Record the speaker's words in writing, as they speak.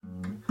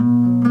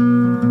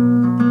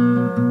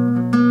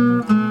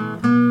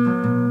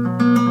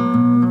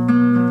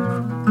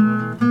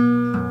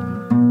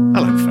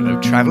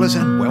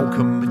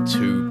welcome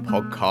to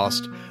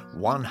podcast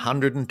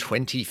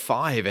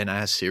 125 in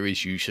our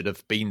series You Should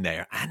Have Been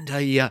There, and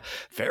a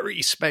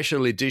very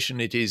special edition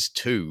it is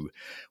too,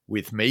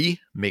 with me,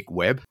 Mick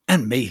Webb.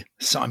 And me,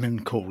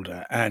 Simon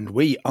Calder, and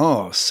we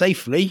are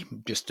safely,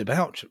 just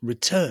about,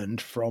 returned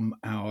from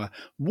our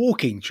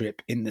walking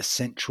trip in the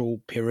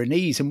Central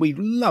Pyrenees, and we'd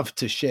love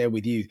to share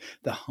with you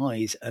the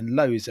highs and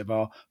lows of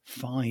our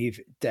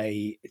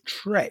 5-day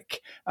trek.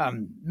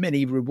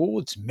 Many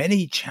rewards,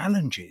 many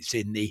challenges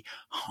in the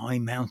high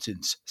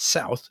mountains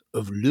south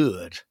of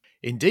Lourdes.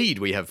 Indeed,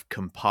 we have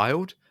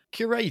compiled,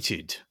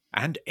 curated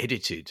and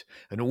edited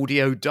an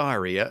audio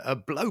diary, a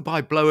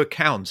blow-by-blow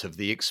account of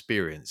the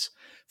experience.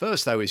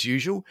 First, though, as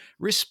usual,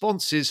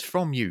 responses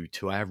from you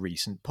to our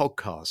recent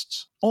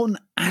podcasts. On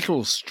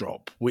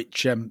Adlestrop,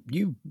 which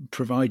you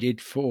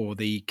provided for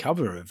the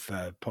cover of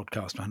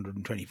podcast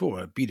 124,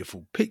 a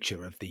beautiful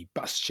picture of the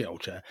bus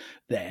shelter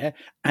there.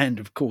 And,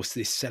 of course,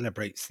 this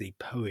celebrates the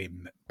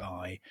poem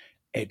by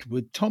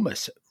Edward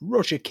Thomas.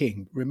 Roger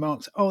King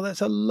remarks, "Oh, that's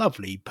a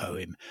lovely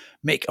poem.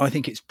 Mick, I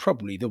think it's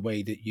probably the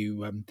way that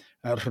you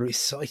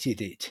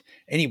recited it.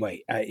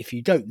 Anyway, if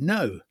you don't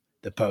know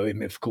the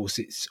poem, of course,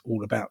 it's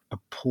all about a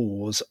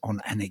pause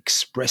on an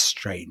express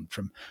train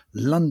from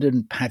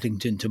London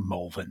Paddington to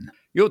Malvern."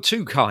 You're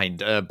too kind,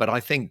 but I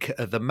think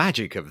the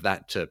magic of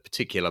that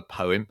particular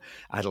poem,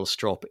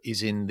 Adlestrop,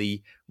 is in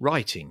the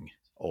writing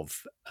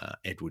of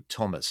Edward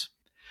Thomas.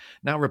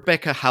 Now,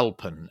 Rebecca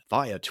Halpin,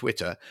 via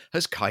Twitter,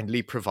 has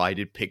kindly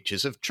provided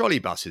pictures of trolley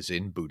buses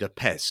in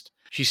Budapest.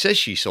 She says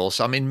she saw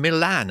some in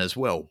Milan as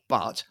well,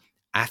 but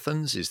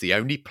Athens is the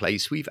only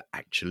place we've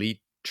actually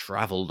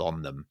travelled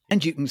on them.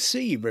 And you can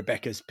see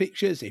Rebecca's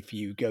pictures if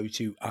you go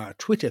to our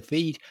Twitter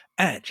feed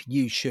at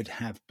You Should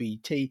Have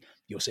BT.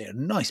 You'll see a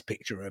nice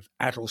picture of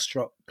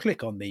Adlestrop.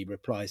 Click on the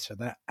replies for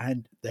that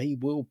and they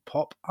will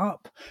pop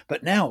up.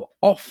 But now,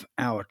 off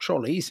our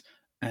trolleys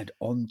and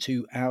on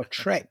to our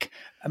trek,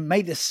 and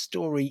may the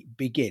story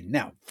begin.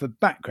 Now, for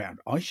background,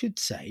 I should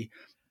say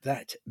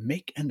that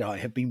Mick and I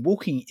have been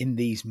walking in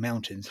these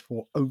mountains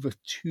for over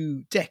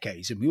 2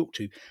 decades, and we ought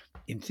to,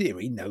 in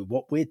theory, know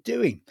what we're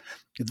doing.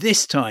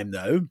 This time,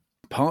 though,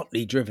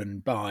 partly driven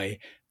by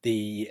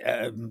the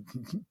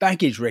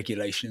baggage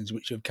regulations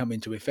which have come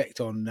into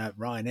effect on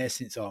Ryanair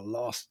since our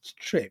last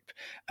trip,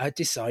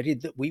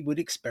 decided that we would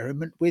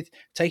experiment with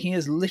taking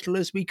as little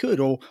as we could,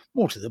 or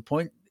more to the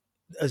point,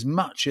 as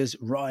much as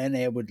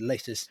Ryanair would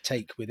let us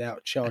take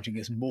without charging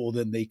us more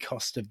than the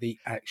cost of the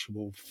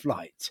actual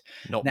flight.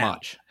 Not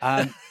much.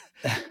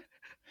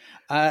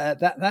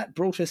 That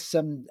brought us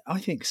some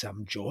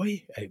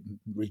joy. It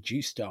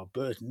reduced our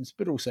burdens,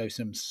 but also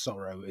some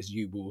sorrow, as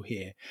you will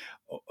hear.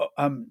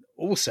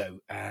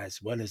 Also,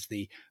 as well as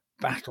the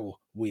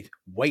battle with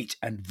weight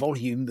and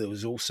volume, there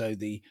was also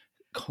the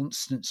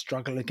constant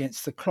struggle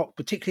against the clock,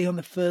 particularly on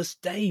the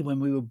first day when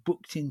we were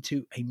booked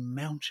into a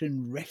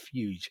mountain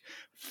refuge.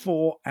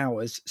 4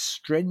 hours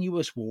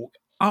strenuous walk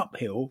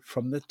uphill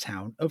from the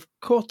town of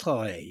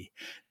Courtrai.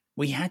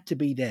 We had to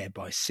be there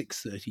by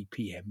 6:30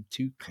 p.m.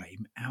 to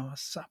claim our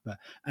supper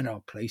and our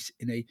place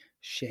in a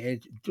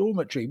shared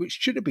dormitory, which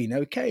should have been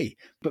okay.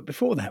 But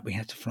before that, we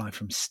had to fly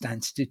from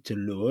Stansted to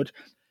Lourdes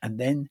and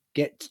then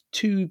get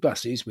 2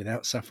 buses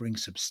without suffering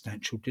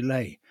substantial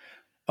delay.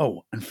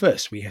 Oh, and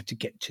first we had to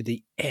get to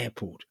the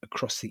airport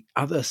across the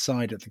other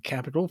side of the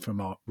capital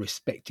from our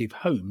respective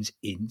homes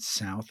in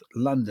South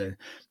London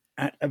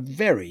at a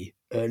very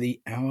early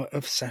hour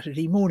of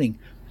Saturday morning.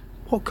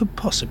 What could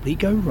possibly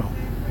go wrong?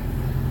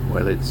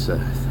 Well, it's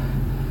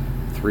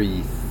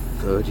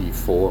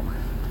 3:34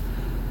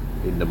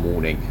 in the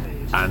morning,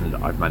 and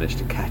I've managed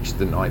to catch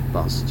the night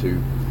bus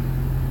to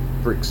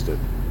Brixton.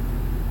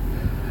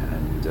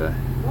 And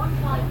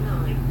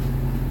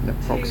in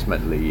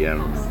approximately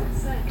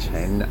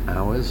 10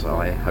 hours,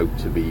 I hope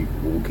to be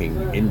walking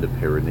in the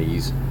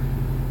Pyrenees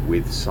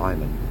with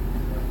Simon.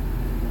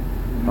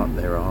 But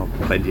there are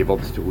plenty of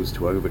obstacles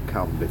to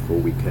overcome before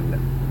we can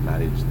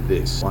manage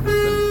this. One of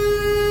them,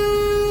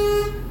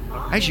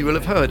 as you will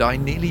have heard, I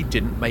nearly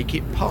didn't make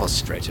it past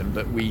Streatham,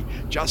 but we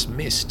just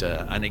missed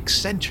an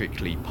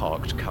eccentrically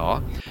parked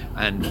car,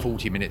 and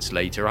 40 minutes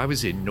later I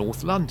was in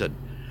North London,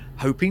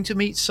 hoping to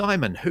meet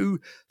Simon, who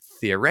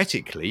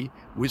theoretically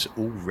was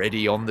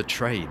already on the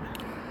train.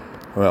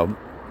 Well,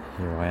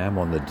 here I am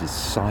on the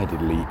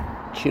decidedly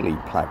chilly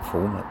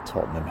platform at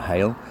Tottenham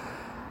Hale,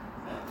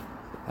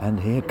 and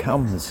here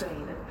comes. The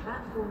train at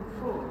platform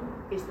 4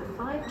 is the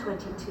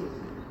 5:22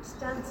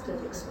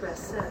 Stansted Express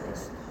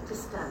service to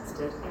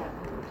Stansted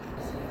Airport.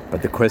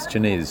 But the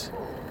question is,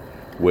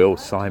 will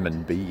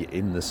Simon be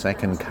in the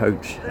second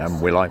coach,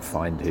 and will I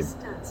find him?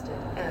 Stansted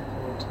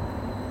Airport.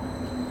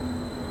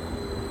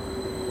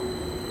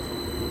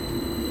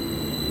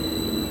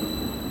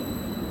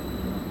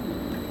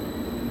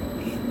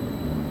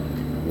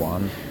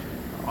 One.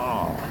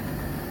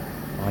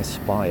 I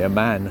spy a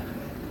man.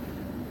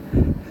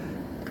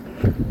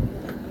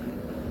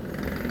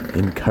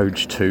 In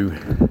coach 2,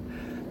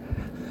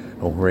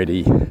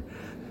 already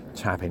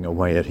tapping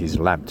away at his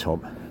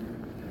laptop.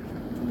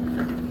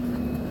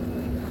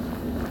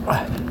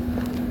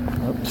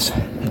 Oops,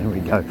 there we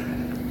go.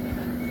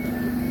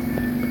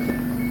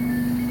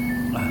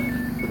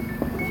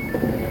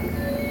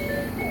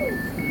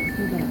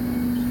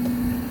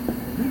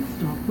 Next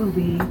stop will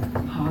be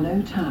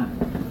Harlow Town.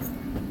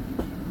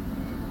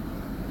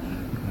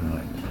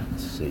 Right,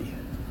 let's see.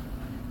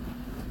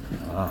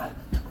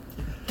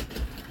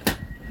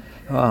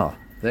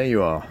 There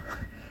you are.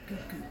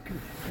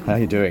 How are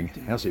you doing?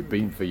 How's it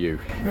been for you?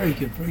 Very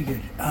good, very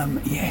good.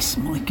 Yes,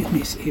 my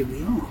goodness, here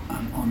we are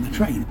on the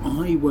train.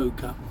 I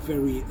woke up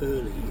very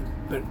early,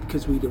 but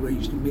because we'd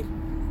arranged to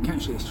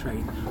catch this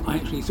train, I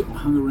actually sort of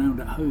hung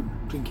around at home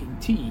drinking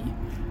tea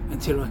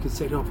until I could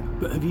set off.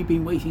 But have you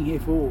been waiting here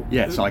for?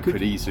 Yes, I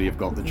could easily have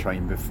got the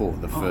train before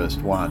the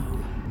first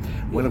one.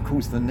 Well, of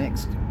course, the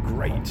next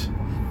great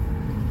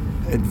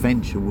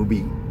adventure will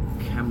be,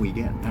 can we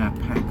get our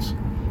packs?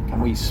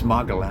 Can we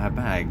smuggle our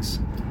bags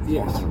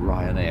onto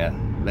Ryanair?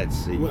 Let's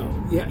see. Well,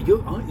 yeah,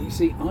 you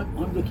see,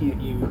 I'm looking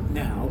at you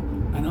now,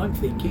 and I'm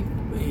thinking,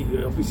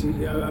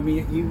 obviously, I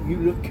mean, you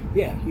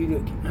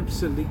look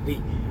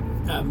absolutely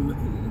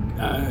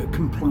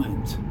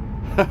compliant.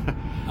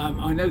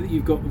 I know that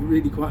you've got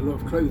really quite a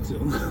lot of clothes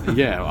on.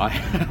 Yeah,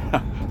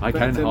 I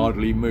can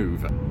hardly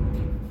move.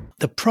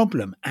 The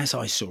problem, as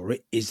I saw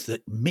it, is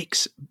that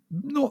Mick's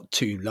not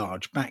too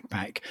large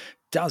backpack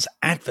does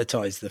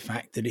advertise the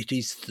fact that it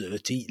is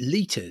 30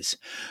 litres.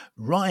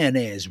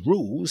 Ryanair's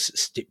rules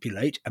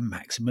stipulate a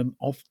maximum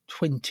of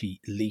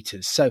 20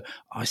 litres. So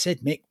I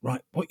said, Mick,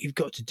 right, what you've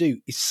got to do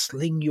is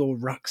sling your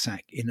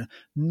rucksack in a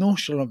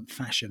nonchalant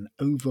fashion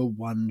over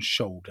one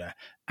shoulder,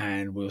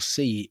 and we'll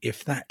see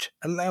if that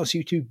allows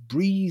you to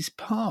breeze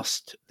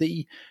past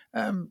the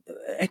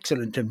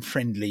excellent and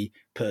friendly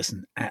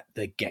person at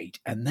the gate.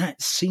 And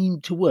that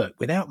seemed to work.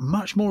 Without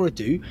much more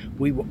ado,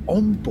 we were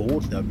on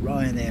board the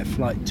Ryanair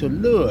flight to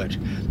Lourdes.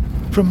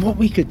 From what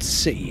we could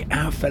see,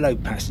 our fellow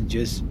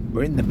passengers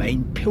were in the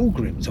main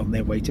pilgrims on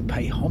their way to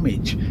pay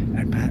homage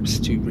and perhaps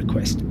to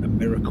request a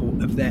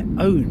miracle of their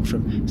own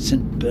from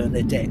St.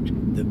 Bernadette,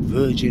 the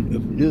Virgin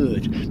of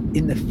Lourdes,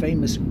 in the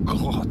famous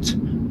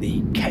grotte,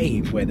 the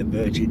cave where the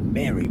Virgin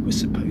Mary was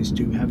supposed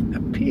to have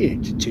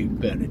appeared to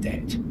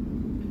Bernadette.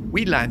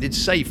 We landed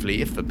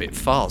safely, if a bit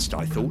fast,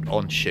 I thought,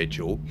 on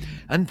schedule,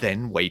 and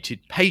then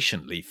waited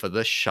patiently for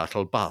the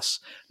shuttle bus,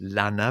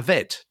 La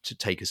Navette, to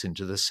take us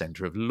into the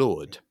centre of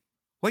Lourdes.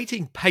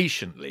 Waiting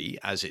patiently,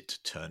 as it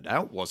turned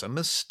out, was a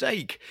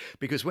mistake,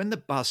 because when the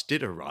bus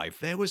did arrive,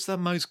 there was the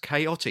most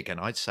chaotic and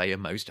I'd say a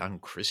most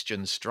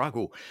unchristian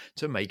struggle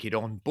to make it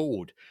on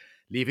board,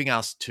 leaving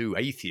us two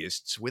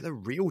atheists with a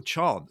real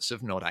chance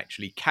of not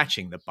actually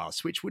catching the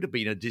bus, which would have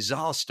been a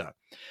disaster,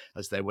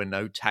 as there were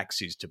no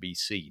taxis to be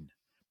seen.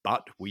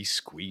 But we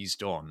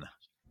squeezed on.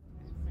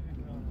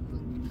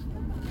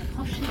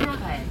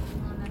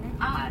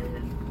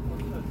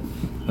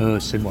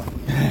 C'est moi.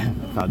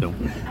 Pardon.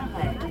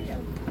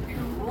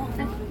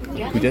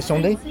 Vous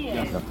descendez?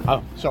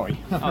 Oh, sorry.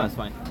 Oh, that's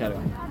fine.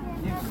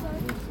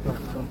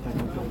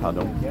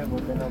 Pardon.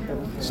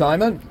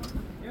 Simon?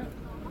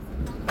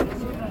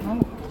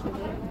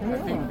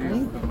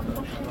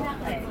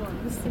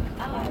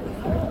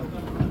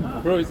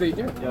 Bro, is it?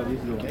 Yeah, this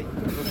is okay.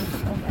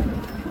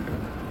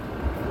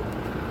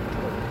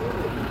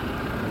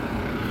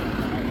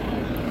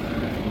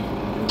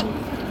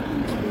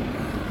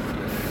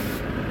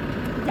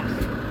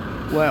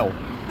 Well,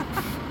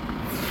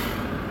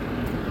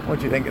 what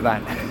do you think of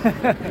that?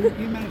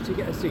 You managed to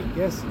get a seat,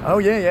 yes? Oh,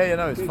 yeah,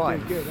 no, it's Good, fine.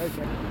 Good,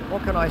 okay.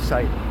 What can I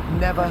say?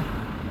 Never,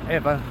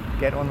 ever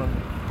get on an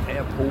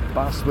airport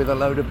bus with a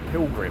load of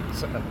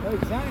pilgrims.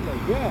 Exactly,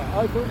 yeah.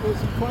 I thought there was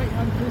some quite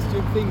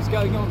unchristian things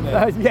going on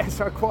there.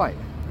 Yes, quite.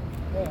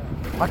 Yeah.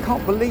 I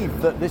can't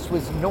believe that this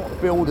was not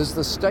billed as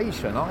the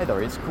station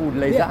either. It's called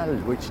Les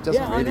Halles, which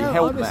doesn't really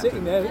help I was that.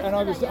 sitting there and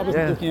I was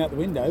looking out the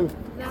window.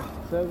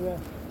 So,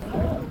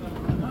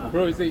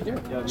 Bro, is it?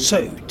 Yeah,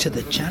 So, to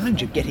the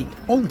challenge of getting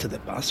onto the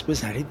bus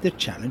was added the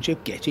challenge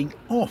of getting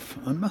off.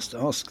 I must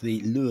ask the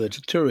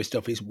Lourdes Tourist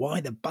Office why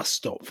the bus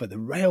stop for the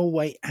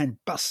railway and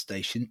bus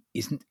station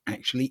isn't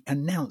actually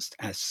announced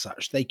as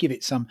such. They give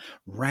it some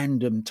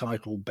random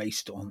title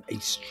based on a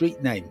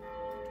street name.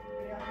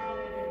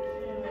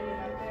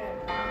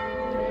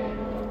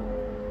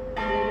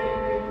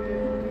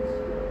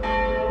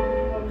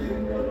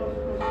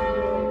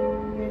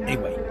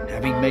 Anyway,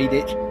 having made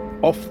it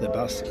off the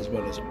bus as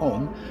well as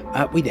on,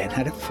 we then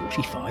had a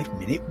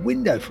 45-minute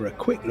window for a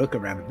quick look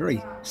around a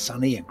very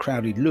sunny and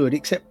crowded Lourdes,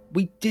 except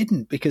we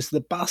didn't because the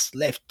bus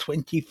left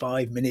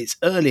 25 minutes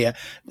earlier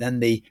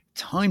than the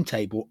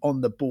timetable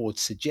on the board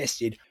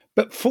suggested.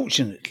 But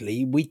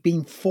fortunately, we'd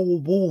been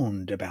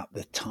forewarned about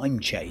the time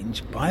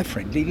change by a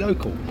friendly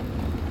local.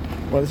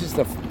 Well, this is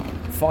the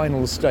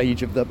final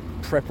stage of the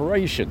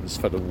preparations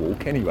for the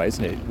walk anyway,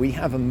 isn't it? We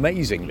have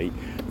amazingly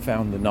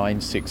found the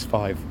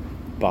 965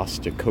 bus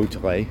to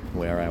Cauterets,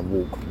 where our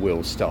walk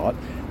will start,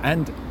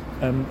 and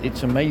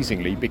it's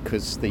amazingly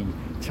because the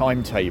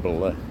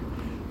timetable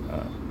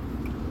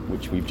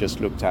which we've just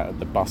looked at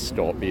the bus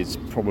stop is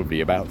probably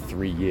about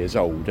 3 years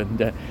old,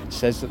 and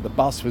says that the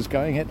bus was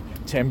going at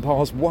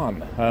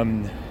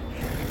 1:10.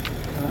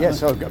 Yeah,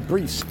 so I've got a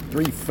brief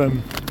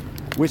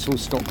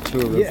whistle-stop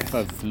tour Yes.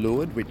 of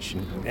Lourdes, which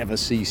never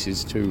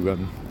ceases to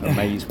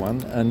amaze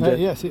one. And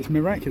yes, it's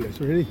miraculous,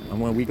 really. and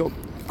well, we got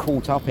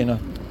caught up in an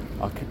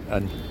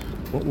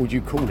what would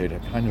you call it? A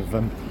kind of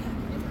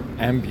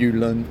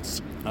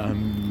ambulance.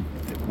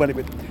 Well,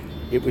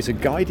 it was a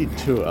guided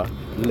tour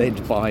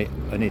led by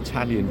an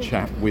Italian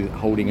chap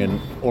holding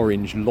an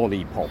orange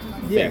lollipop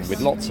Yes. thing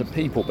with lots of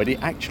people, but it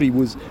actually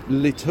was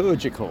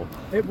liturgical.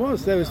 It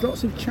was. There was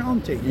lots of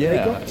chanting. Yeah. They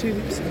got to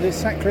the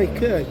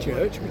Sacré-Cœur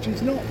Church, which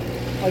is not,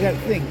 I don't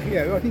think,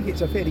 I think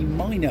it's a fairly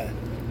minor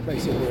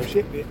place of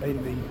worship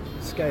in the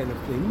scale of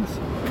things.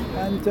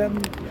 And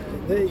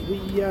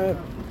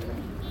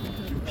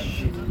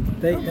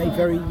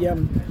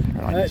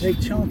they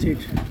chanted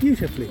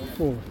beautifully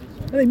and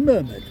they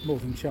murmured more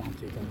than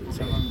chanted, I would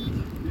say.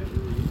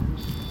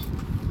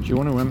 Do you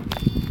want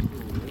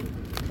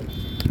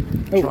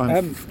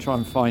to try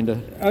and find a?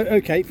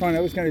 Okay, fine.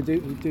 I was going to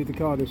do the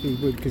card if you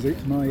would, because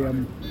it's my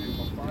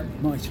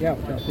shout,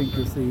 I think,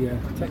 is the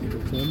technical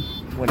term.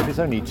 Well, if it's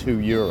only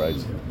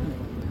 €2,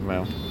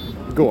 well,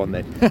 go on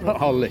then.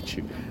 I'll let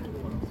you.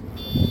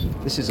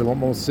 This is a lot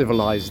more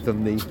civilised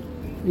than the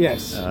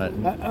Yes.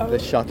 the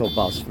shuttle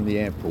bus from the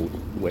airport,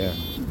 where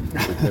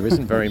there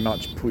isn't very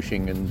much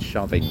pushing and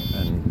shoving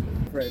and.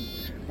 Friend.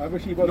 I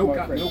wish he was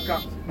my friend. No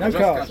car. No Just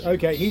cars. cash.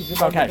 Okay, he's the Oh,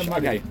 one with cash. the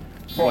money. Okay.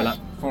 Four. Voilà.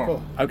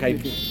 Four. Okay.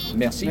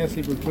 Merci.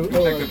 Merci beaucoup.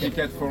 You take the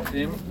ticket for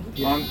him,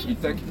 and he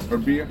take a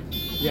beer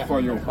for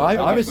you.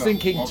 I was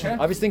thinking. Okay?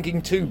 I was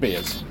thinking 2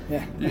 beers.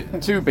 Yeah.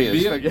 2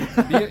 beers.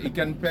 Beer, he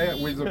can pay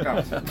with the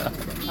card.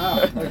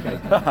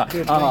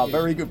 Okay. Good,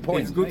 Very good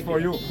point. It's good for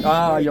you.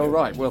 You're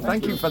right. Well,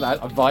 thank you for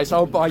that advice.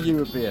 I'll buy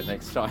you a beer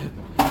next time.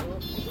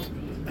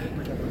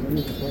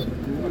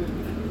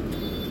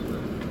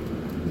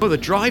 Well, the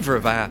driver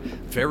of our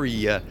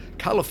very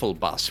colourful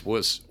bus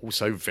was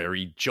also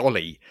very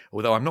jolly,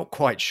 although I'm not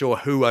quite sure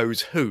who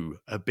owes who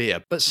a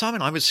beer. But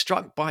Simon, I was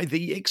struck by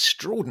the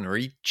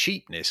extraordinary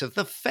cheapness of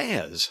the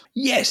fares.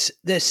 Yes,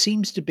 there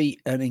seems to be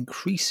an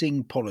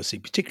increasing policy,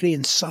 particularly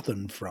in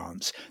southern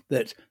France,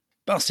 that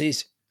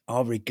buses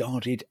are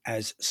regarded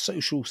as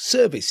social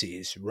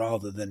services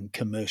rather than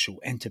commercial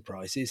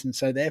enterprises. And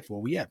so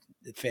therefore, the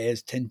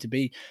fares tend to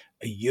be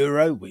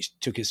 €1, which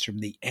took us from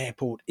the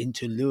airport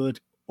into Lourdes,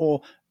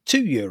 or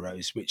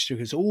 €2, which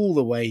took us all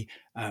the way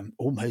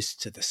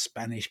almost to the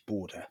Spanish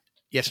border.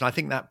 Yes, and I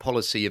think that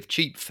policy of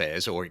cheap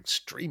fares or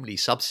extremely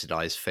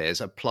subsidised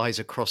fares applies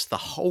across the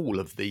whole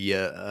of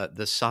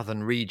the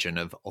southern region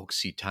of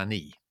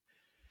Occitanie.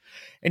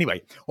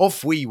 Anyway,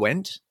 off we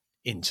went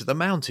into the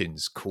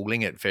mountains,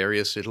 calling at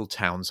various little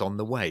towns on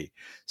the way,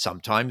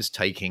 sometimes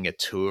taking a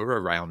tour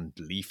around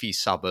leafy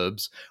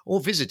suburbs or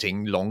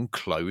visiting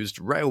long-closed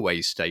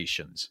railway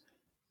stations.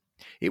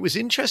 It was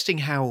interesting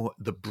how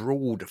the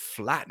broad,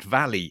 flat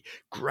valley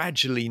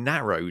gradually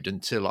narrowed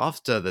until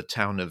after the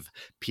town of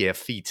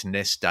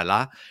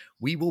Pierrefitte-Nestala,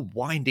 we were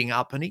winding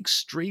up an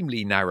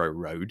extremely narrow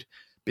road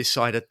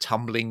beside a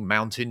tumbling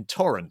mountain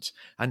torrent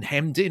and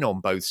hemmed in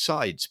on both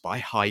sides by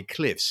high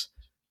cliffs.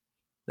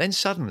 Then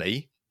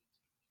suddenly,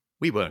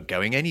 we weren't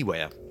going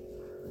anywhere.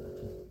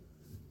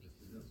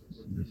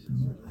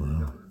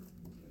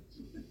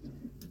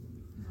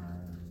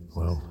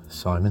 Well,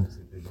 Simon,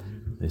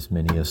 there's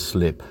many a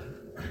slip.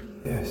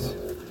 Yes.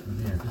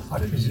 I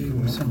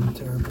presume some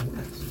terrible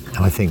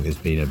accident. I think there's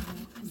been a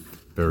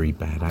very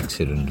bad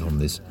accident on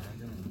this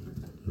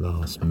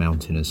last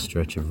mountainous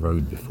stretch of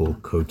road before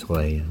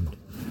Courtrai, and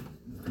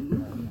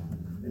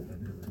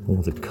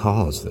all the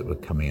cars that were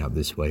coming up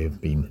this way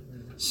have been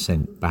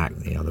sent back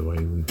the other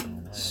way. We've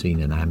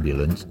seen an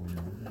ambulance,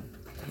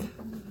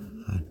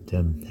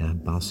 and our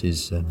bus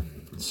is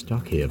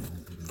stuck here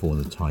for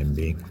the time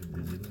being.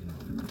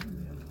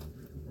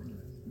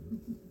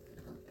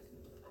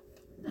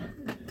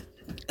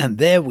 And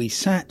there we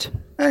sat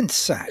and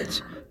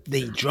sat.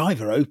 The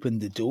driver opened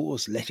the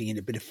doors, letting in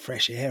a bit of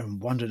fresh air, and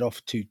wandered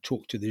off to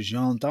talk to the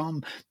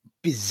gendarme.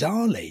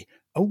 Bizarrely,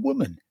 a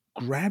woman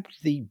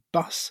grabbed the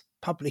bus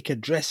public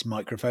address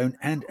microphone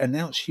and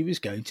announced she was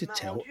going to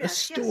tell a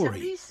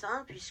story.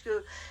 Puisque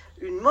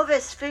une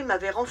mauvaise fée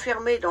m'avait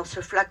renfermée dans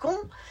ce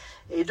flacon,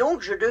 et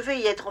donc je devais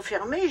y être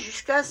enfermée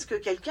jusqu'à ce que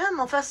quelqu'un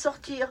m'en fasse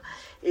sortir.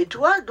 Et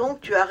toi,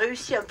 donc, tu as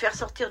réussi à me faire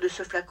sortir de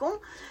ce flacon.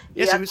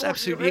 Yes, it was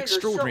absolutely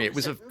extraordinary. It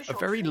was a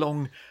very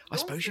long, I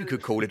suppose you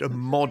could call it a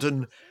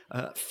modern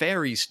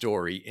fairy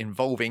story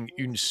involving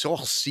une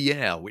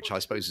sorcière, which I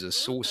suppose is a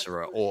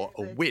sorcerer or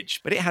a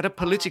witch. But it had a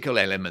political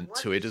element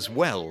to it as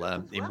well,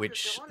 in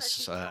which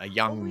a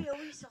young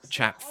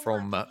chap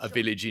from a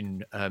village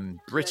in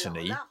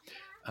Brittany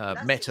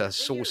met a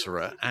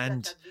sorcerer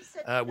and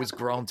was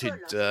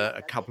granted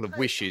a couple of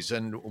wishes,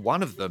 and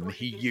one of them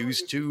he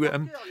used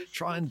to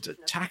try and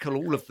tackle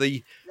all of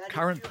the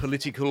current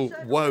political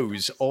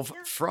woes of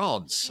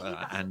France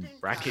and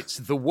brackets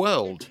the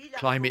world,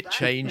 climate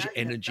change,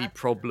 energy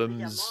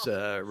problems,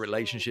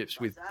 relationships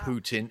with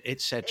Putin,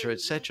 etc.,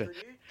 etc.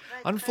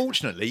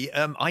 Unfortunately,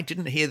 I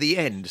didn't hear the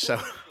end, so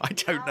I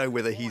don't know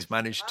whether he's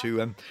managed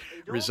to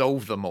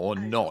resolve them or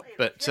not.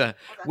 But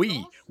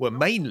we were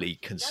mainly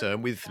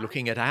concerned with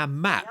looking at our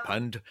map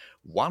and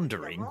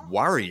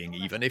worrying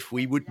even if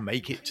we would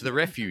make it to the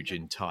refuge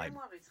in time.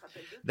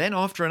 Then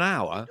after an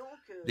hour,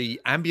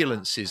 the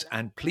ambulances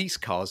and police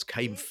cars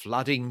came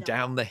flooding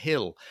down the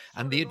hill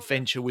and the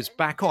adventure was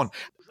back on.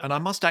 And I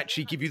must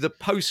actually give you the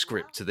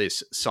postscript to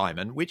this,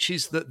 Simon, which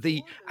is that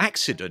the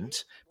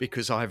accident,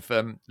 because I've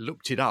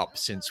looked it up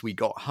since we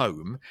got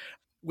home,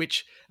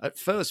 which at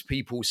first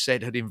people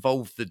said had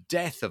involved the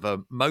death of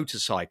a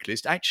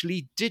motorcyclist,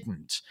 actually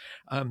didn't.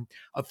 A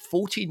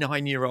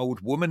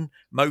 49-year-old woman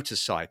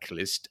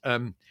motorcyclist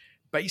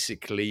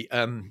basically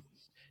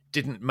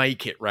didn't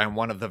make it round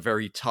one of the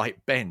very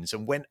tight bends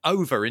and went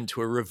over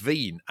into a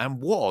ravine and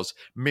was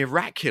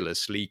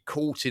miraculously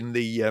caught in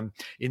the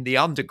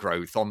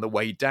undergrowth on the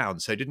way down,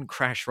 so didn't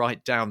crash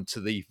right down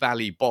to the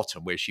valley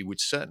bottom where she would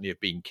certainly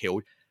have been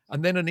killed.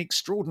 And then an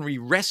extraordinary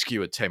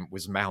rescue attempt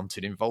was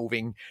mounted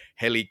involving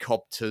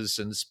helicopters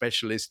and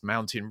specialist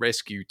mountain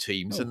rescue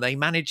teams, and they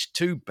managed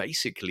to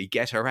basically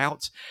get her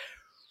out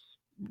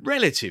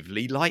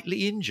relatively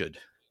lightly injured.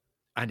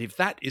 And if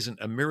that isn't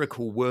a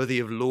miracle worthy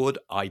of Lord,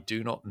 I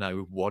do not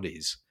know what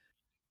is.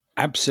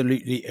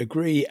 Absolutely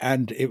agree.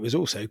 And it was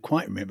also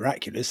quite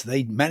miraculous.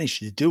 They managed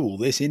to do all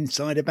this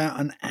inside about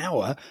an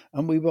hour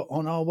and we were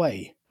on our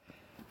way.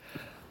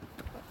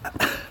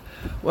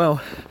 Well,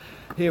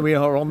 here we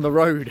are on the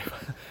road,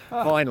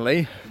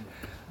 finally,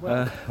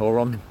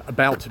 or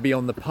about to be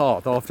on the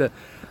path after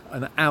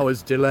an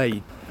hour's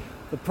delay.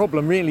 The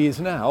problem really is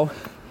now,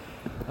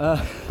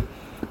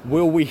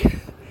 will we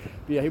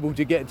be able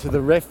to get to the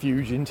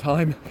refuge in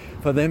time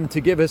for them to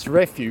give us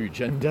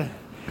refuge? And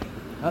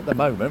at the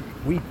moment,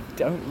 we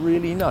don't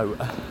really know.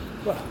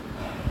 Well,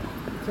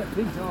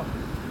 things are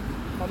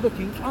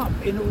looking up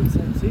in all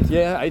senses.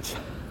 Yeah, I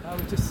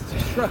was just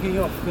shrugging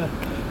off the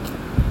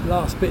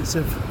last bits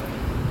of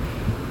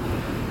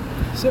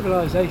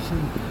civilization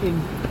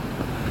in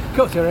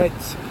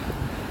Cotterets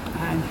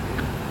and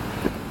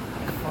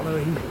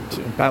following.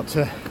 About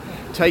to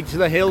take to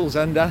the hills,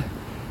 and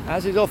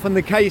as is often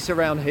the case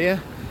around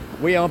here,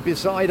 we are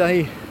beside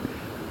a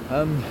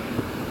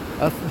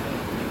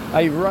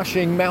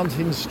rushing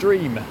mountain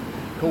stream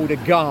called a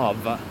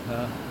Garve.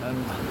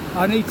 And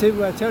I need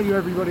to tell you,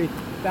 everybody,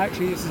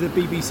 actually this is a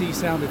BBC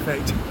sound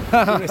effect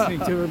you're listening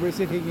to, and we're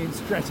sitting in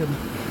Streatham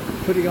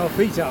putting our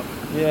feet up.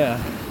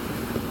 Yeah,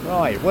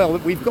 right. Well,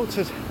 we've got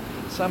to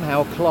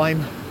somehow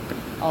climb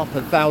up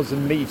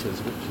 1,000 metres,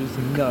 which is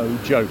no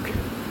joke,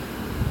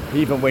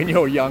 even when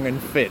you're young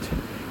and fit.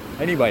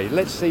 Anyway,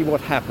 let's see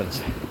what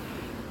happens.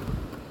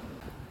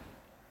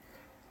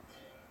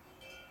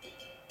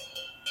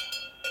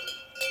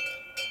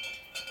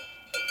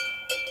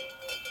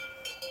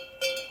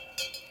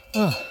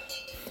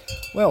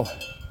 Well,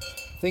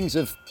 things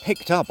have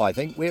picked up, I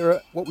think. We're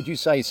at, what would you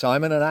say,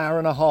 Simon, an hour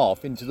and a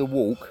half into the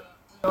walk?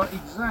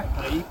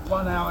 Exactly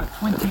 1 hour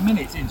 20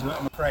 minutes into it,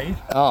 I'm afraid.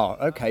 Ah,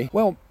 okay.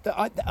 Well,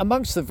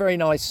 amongst the very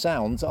nice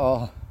sounds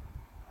are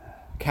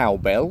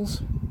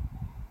cowbells.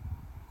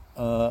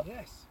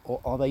 Yes. Or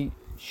are they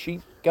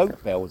sheep,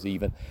 goat bells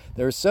even?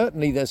 There's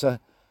a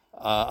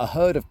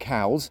herd of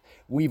cows.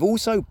 We've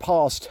also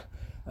passed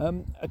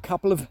a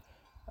couple of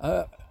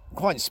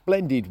quite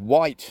splendid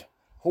white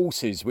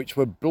horses which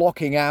were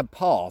blocking our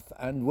path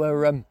and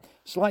were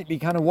slightly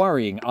kind of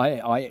worrying,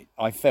 I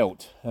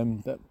felt.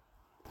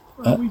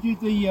 We did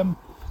the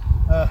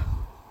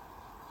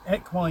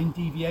equine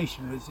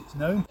deviation, as it's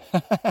known.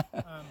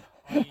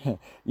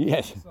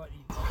 Yes.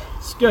 Slightly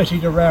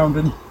skirted around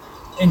and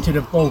entered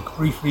a bog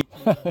briefly.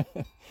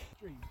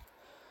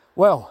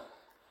 Well,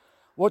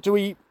 what do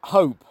we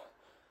hope?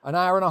 An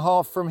hour and a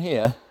half from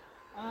here?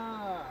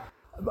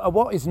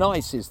 What is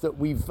nice is that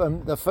we've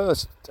the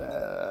first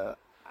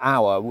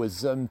hour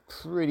was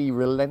pretty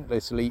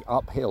relentlessly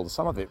uphill.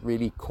 Some of it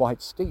really quite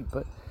steep,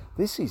 but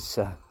this is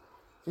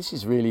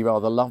really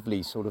rather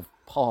lovely, sort of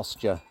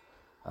pasture,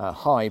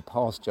 high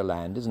pasture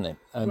land, isn't it?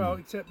 Well,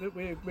 except that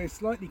we're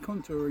slightly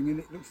contouring and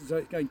it looks as though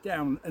it's going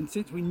down. And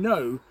since we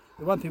know,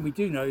 the one thing we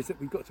do know is that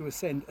we've got to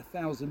ascend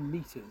 1,000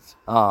 metres.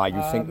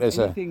 You think there's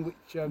anything which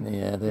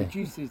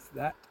reduces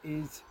that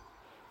is...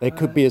 There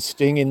could be a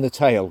sting in the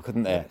tail,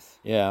 couldn't there? Yes.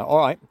 Yeah, all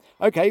right.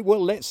 Okay,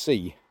 well, let's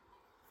see.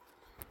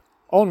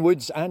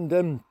 Onwards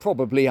and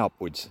probably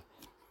upwards.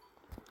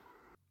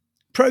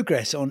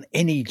 Progress on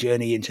any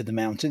journey into the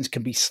mountains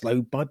can be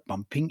slowed by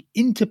bumping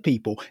into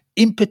people.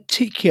 In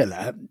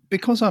particular,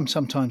 because I'm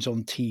sometimes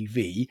on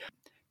TV,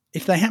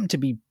 if they happen to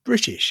be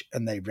British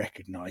and they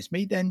recognise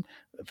me, then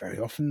very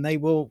often they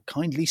will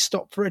kindly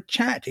stop for a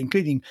chat,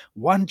 including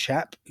one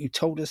chap who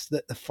told us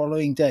that the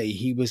following day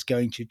he was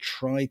going to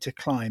try to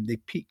climb the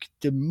Pic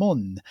de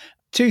Mon,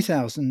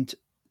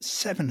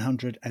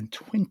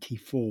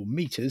 2,724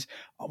 metres,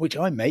 which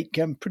I make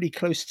pretty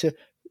close to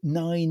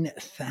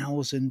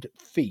 9,000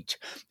 feet.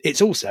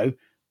 It's also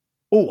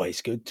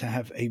always good to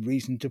have a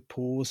reason to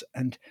pause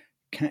and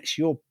catch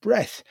your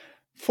breath.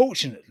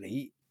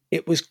 Fortunately,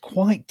 it was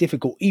quite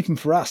difficult, even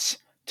for us,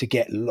 to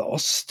get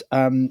lost.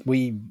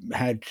 We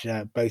had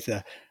both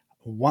a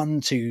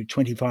 1 to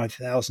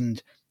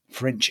 25,000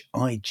 French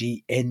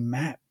IGN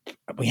map.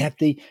 We had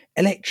the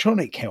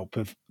electronic help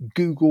of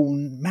Google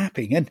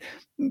Mapping, and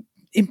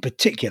in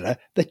particular,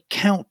 the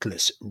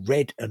countless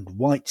red and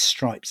white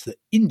stripes that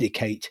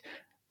indicate,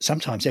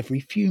 sometimes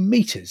every few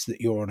metres, that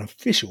you're on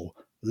official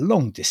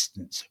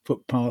long-distance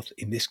footpath,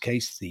 in this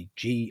case the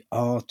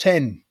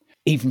GR10.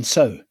 Even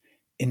so,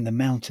 in the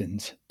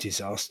mountains,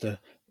 disaster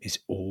is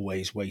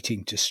always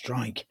waiting to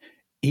strike,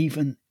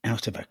 even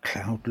out of a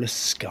cloudless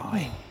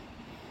sky.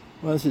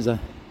 Well, this is a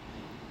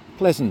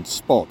pleasant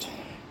spot.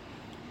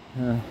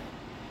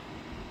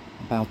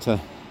 About, what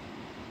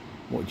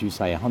would you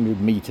say,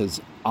 100 metres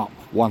up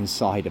one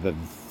side of a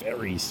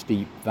very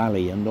steep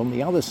valley, and on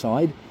the other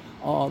side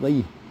are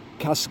the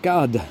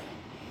Cascades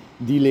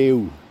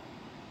d'Ilhéu,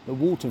 the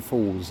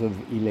waterfalls of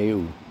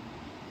Ilhéu,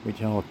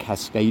 which are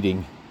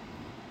cascading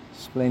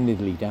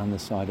splendidly down the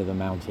side of the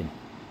mountain.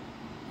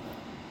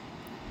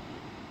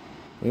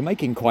 We're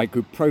making quite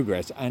good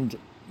progress, and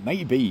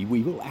maybe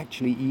we will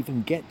actually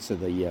even get to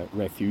the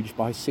refuge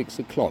by 6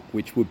 o'clock,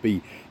 which would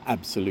be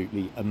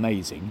absolutely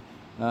amazing.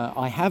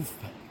 I have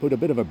put a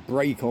bit of a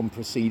brake on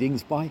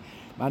proceedings by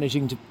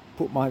managing to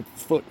put my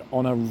foot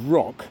on a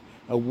rock,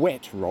 a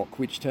wet rock,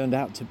 which turned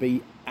out to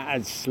be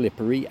as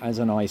slippery as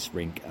an ice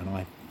rink, and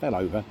I fell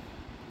over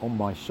on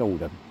my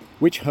shoulder,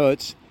 which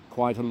hurts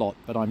quite a lot,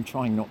 but I'm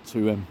trying not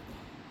to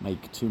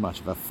make too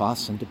much of a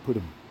fuss and to put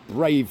a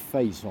brave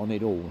face on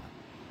it all,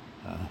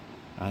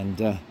 and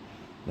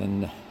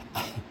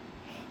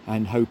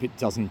hope it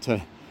doesn't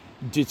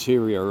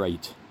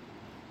deteriorate.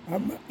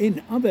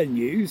 In other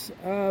news,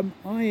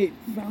 I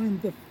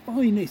found the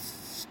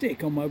finest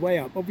stick on my way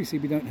up. Obviously,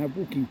 we don't have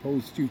walking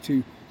poles due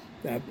to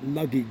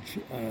luggage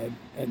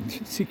and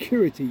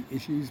security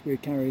issues. We're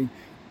carrying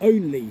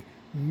only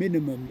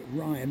minimum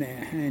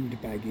Ryanair hand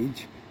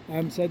baggage.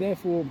 So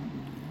therefore,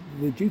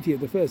 the duty of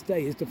the first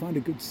day is to find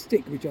a good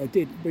stick, which I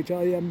did, which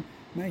I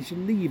managed to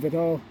leave at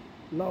our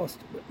last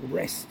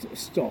rest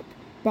stop.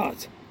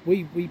 But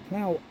we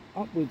plough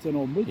upwards and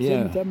onwards.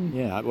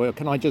 Yeah. Well,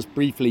 can I just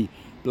briefly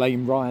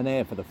blame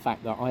Ryanair for the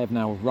fact that I have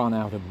now run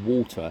out of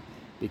water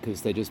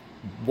because there just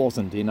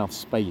wasn't enough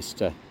space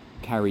to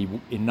carry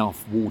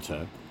enough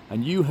water,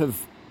 and you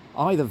have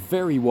either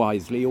very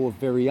wisely or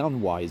very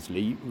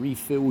unwisely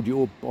refilled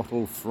your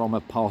bottle from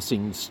a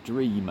passing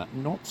stream.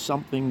 Not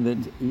something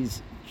that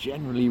is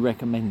generally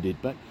recommended,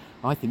 but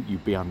I think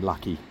you'd be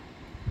unlucky.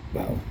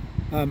 Well,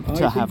 I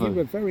think you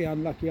were very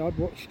unlucky. I'd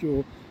watched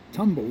your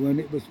tumble and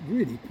it was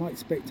really quite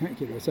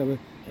spectacular. So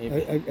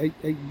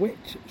a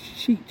wet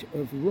sheet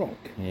of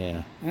rock,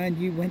 yeah, and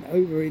you went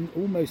over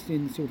almost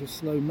in sort of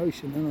slow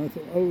motion, and I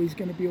thought, oh, he's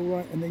going to be all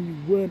right, and then you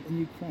weren't, and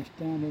you crashed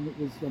down, and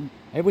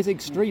it was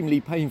extremely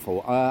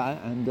painful,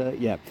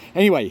 yeah.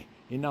 Anyway,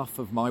 enough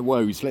of my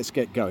woes, let's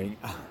get going.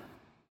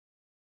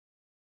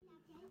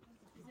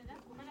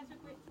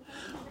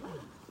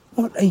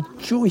 What a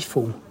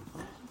joyful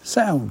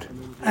sound,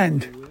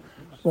 and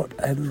what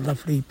a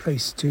lovely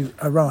place to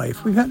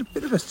arrive. We've had a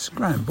bit of a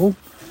scramble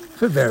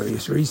for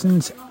various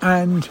reasons,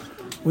 and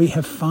we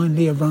have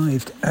finally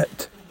arrived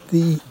at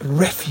the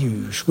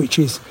refuge, which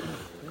is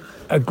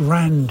a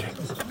grand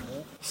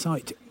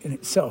sight in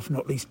itself,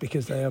 not least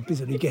because they are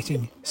busily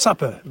getting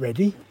supper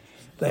ready.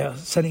 They are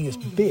selling us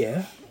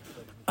beer.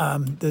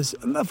 There's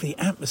a lovely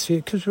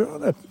atmosphere because we're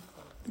on a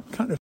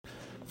kind of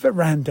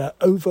veranda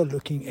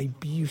overlooking a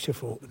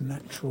beautiful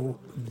natural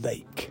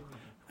lake,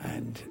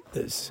 and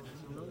there's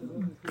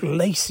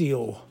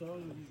glacial,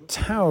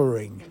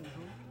 towering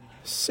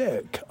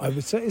cirque, I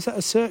would say. Is that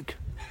a cirque?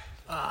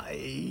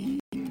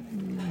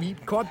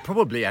 Quite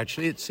probably,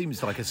 actually. It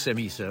seems like a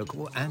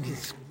semicircle, and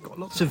it's got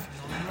lots of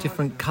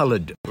different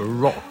coloured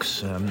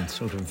rocks,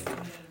 sort of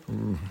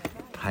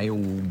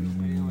pale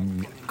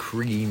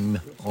cream,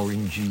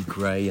 orangey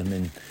grey, and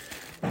then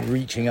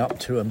reaching up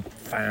to a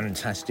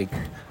fantastic,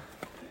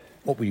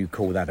 what would you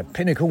call that, a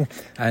pinnacle,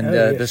 and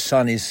yes, the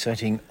sun is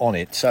setting on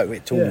it, so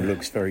it all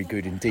looks very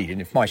good indeed.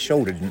 And if my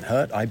shoulder didn't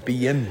hurt, I'd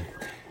be in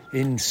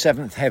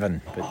seventh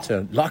heaven. But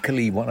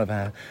luckily, one of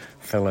our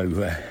fellow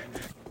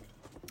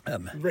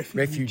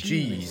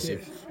refugees,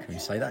 can we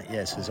say that?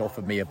 Yes, has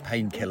offered me a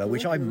painkiller,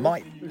 which I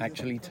might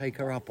actually take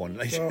her up on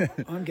later. Well,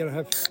 I'm going to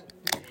have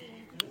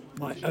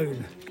my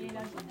own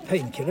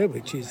painkiller,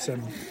 which is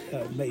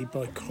made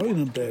by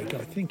Kronenberg,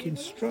 I think, in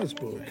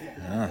Strasbourg.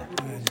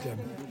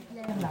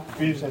 And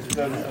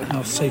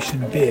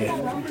Alsatian beer.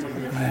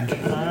 And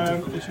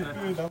I'm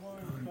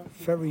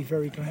very,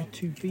 very glad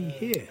to be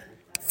here.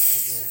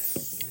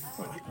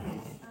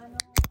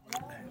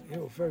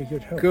 You're very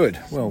good help. Good.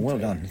 Well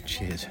done.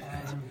 Cheers.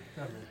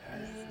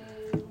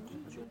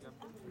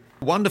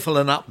 Wonderful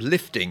and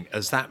uplifting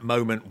as that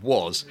moment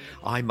was,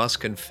 I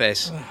must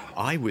confess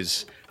I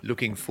was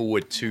looking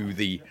forward to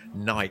the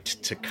night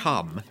to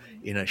come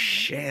in a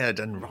shared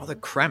and rather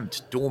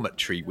cramped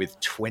dormitory with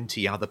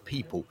 20 other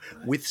people,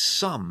 with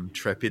some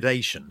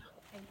trepidation.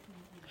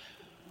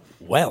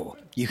 Well,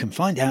 You can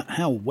find out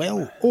how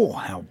well or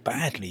how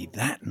badly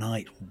that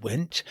night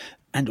went,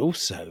 and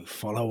also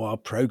follow our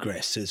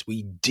progress as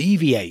we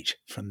deviate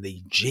from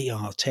the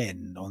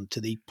GR10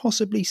 onto the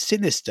possibly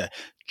sinister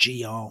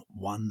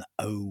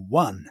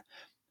GR101.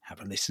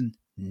 Have a listen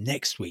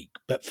next week.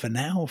 But for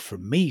now,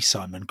 from me,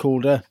 Simon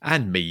Calder.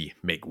 And me,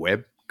 Mick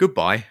Webb.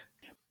 Goodbye.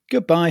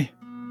 Goodbye.